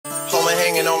Diploma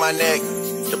hanging on my neck.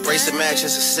 The bracelet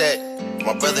matches a set.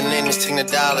 My brother named is Ting the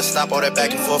Dollar. Stop all that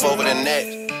back and forth over the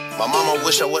net. My mama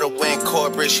wish I would've went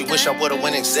corporate. She wish I would've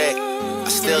went exec. I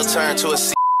still turn to a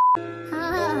C.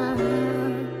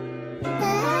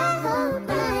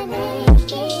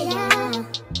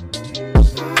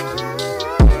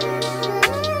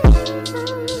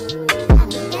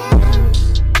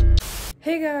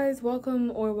 Hey guys,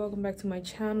 welcome back to my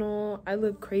channel. I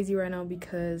look crazy right now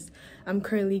because I'm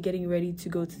currently getting ready to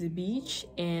go to the beach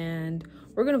and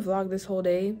we're gonna vlog this whole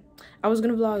day. I was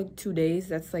gonna vlog 2 days,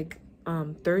 that's like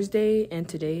Thursday and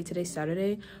today's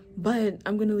Saturday, but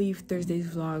I'm gonna leave Thursday's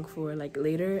vlog for like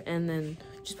later and then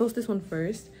just post this one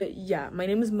first. But yeah, my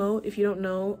name is Mo. If you don't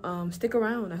know, stick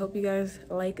around. I hope you guys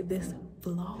like this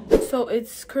vlog. So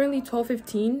it's currently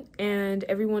 12:15 and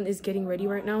everyone is getting ready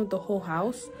right now, the whole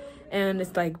house. And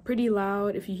it's like pretty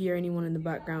loud if you hear anyone in the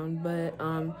background, but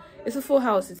it's a full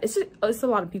house. It's a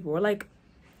lot of people. We're like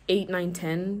 8, 9,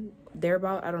 10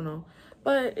 thereabout, I don't know,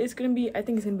 but it's gonna be, I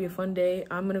think it's gonna be a fun day.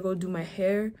 I'm gonna go do my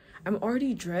hair. I'm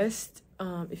already dressed.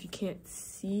 If you can't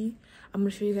see, I'm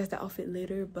gonna show you guys the outfit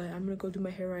later, but I'm gonna go do my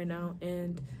hair right now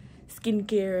and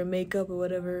skincare and makeup or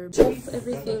whatever. Just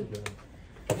everything.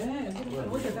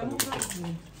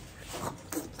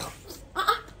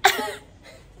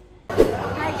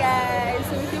 Hi guys,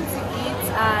 so we came to eat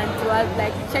and we are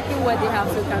like checking what they have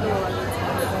so we can know what it is.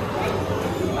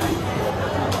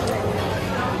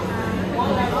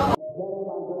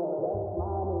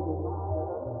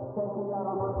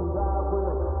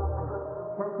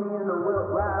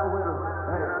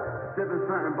 Sipping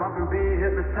something, bumping big,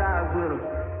 hypnotized with her.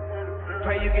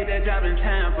 Pray you get that job in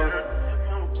Tampa.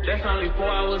 That's only 4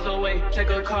 hours away. Take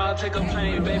a car, take a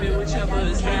plane, baby, whichever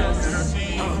is faster.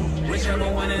 Whichever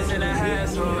one is in the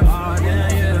hassle. Oh, damn,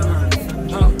 yeah.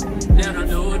 Never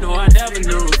knew, no, I never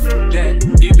knew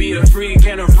that you be a freak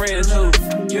and a friend too.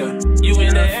 Yeah, you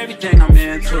into everything I'm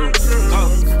into.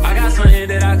 I got something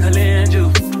that I could lend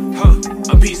you.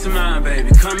 A peace of mind,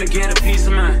 baby. Come and get a piece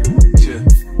of mind. Yeah.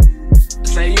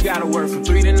 Say you gotta work from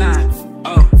 3 to 9.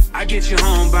 I get you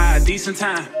home by a decent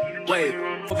time. Wait,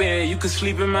 bed, you can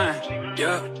sleep in mine.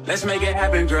 Yeah, let's make it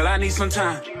happen, girl. I need some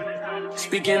time.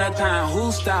 Speaking of time,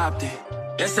 who stopped it?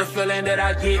 That's the feeling that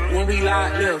I get when we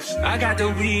lock lips. I got the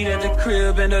weed at the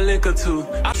crib and the liquor too.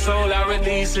 I soul, I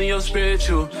release in your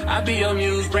spiritual. I be your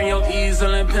muse, bring your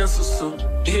easel and pencils too.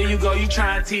 Here you go, you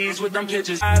try and tease with them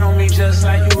pictures. I don't mean just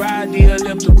like you ride the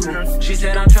elliptical. She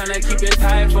said I'm trying to keep it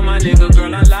tight for my nigga.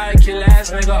 Girl, unlike your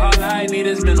last nigga, all I need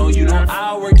is mental. You know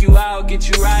I'll work you out, get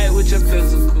you right with your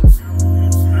physical.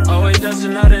 Always just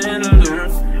another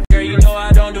interlude. Girl, you know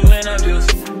I don't do interviews.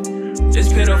 It's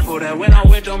pitiful that when I'm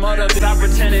with them other bitch, I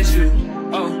pretend it's you.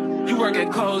 Oh, you work at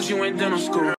Kohl's, you in dental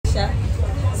school.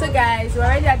 So guys, we're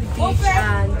already at the beach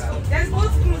and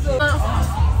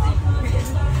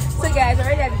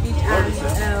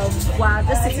we're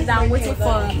just sitting down waiting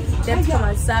for them to come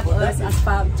and serve us as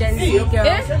per Gen Z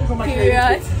girls,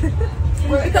 period.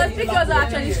 Because big girls are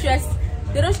actually stressed.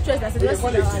 They don't stress us, they just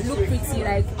look pretty,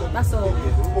 like, that's all.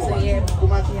 So yeah.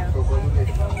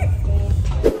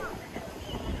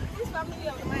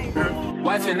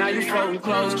 Wife and now you folding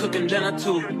clothes, cooking dinner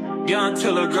too. Young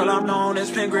Tiller, girl, I'm known as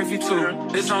Pen Griffey too.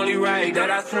 It's only right that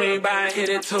I swing by and hit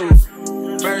it too.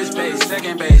 First base,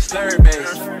 second base, third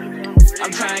base.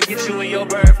 I'm trying to get you in your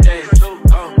birthday.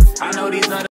 I know these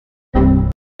other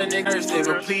niggas,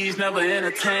 but please never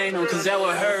entertain them, cause that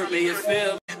would hurt me, you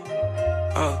feel me?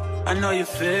 I know you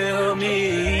feel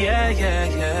me, yeah, yeah,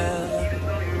 yeah.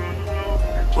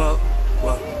 Whoa.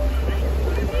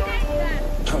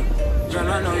 Girl,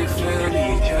 I know you feel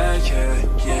me, yeah,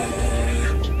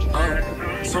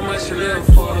 yeah. So much to live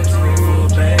for, too,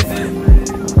 baby.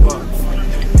 Whoa.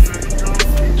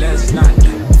 Let's not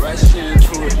rush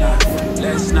into it now.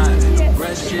 Let's not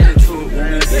rush into it.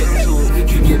 When we get to it, we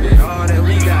can give it all that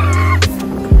we got.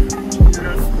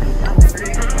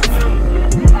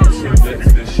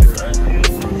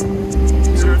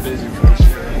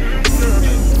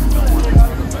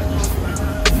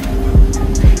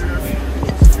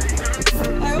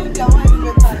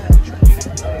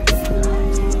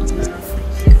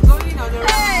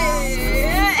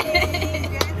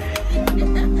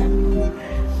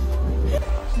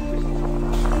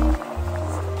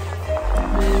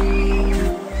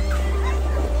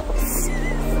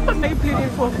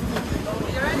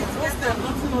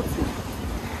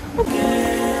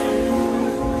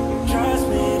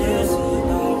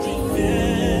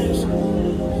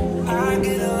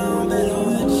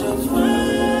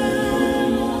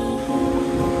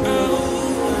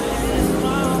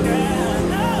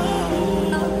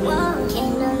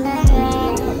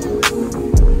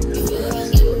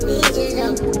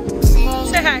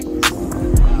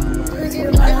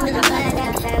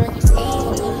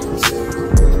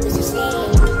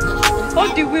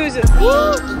 music.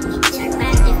 Woo!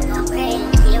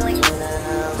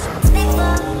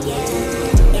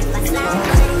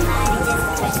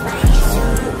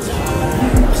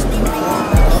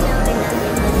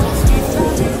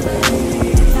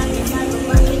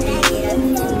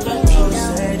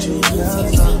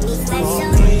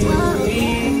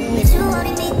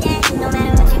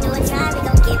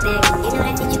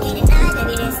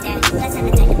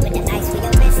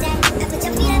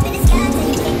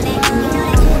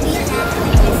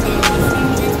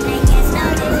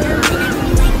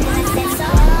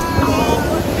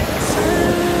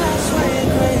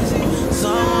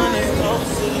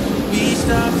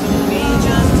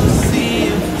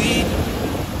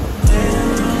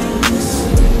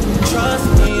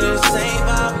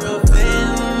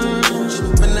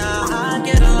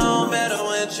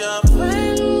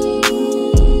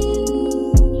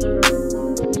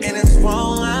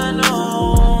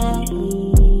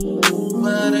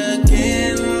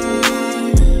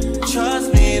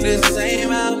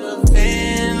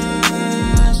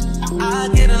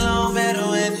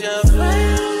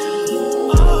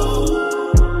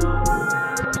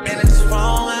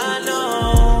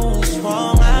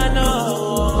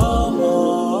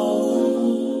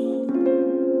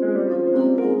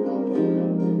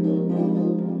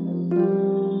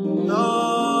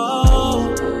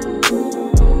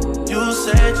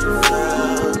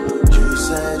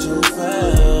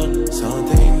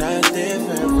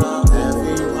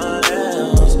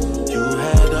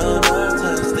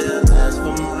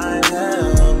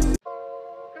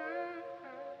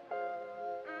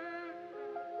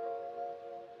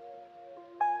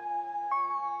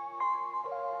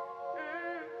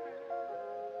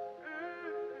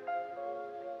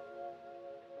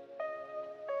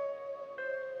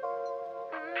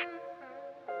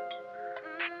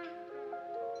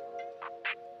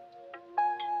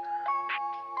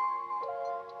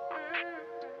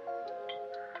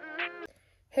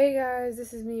 Hey guys,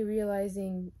 this is me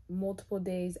realizing multiple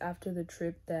days after the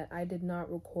trip that I did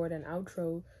not record an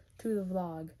outro to the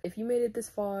vlog. If you made it this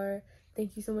far,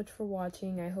 thank you so much for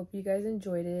watching. I hope you guys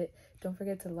enjoyed it. Don't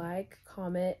forget to like,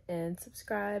 comment, and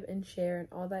subscribe and share and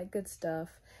all that good stuff.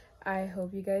 I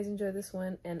hope you guys enjoy this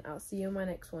one, and I'll see you in my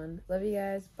next one. Love you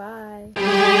guys. Bye.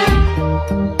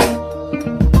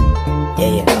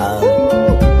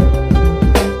 Yeah.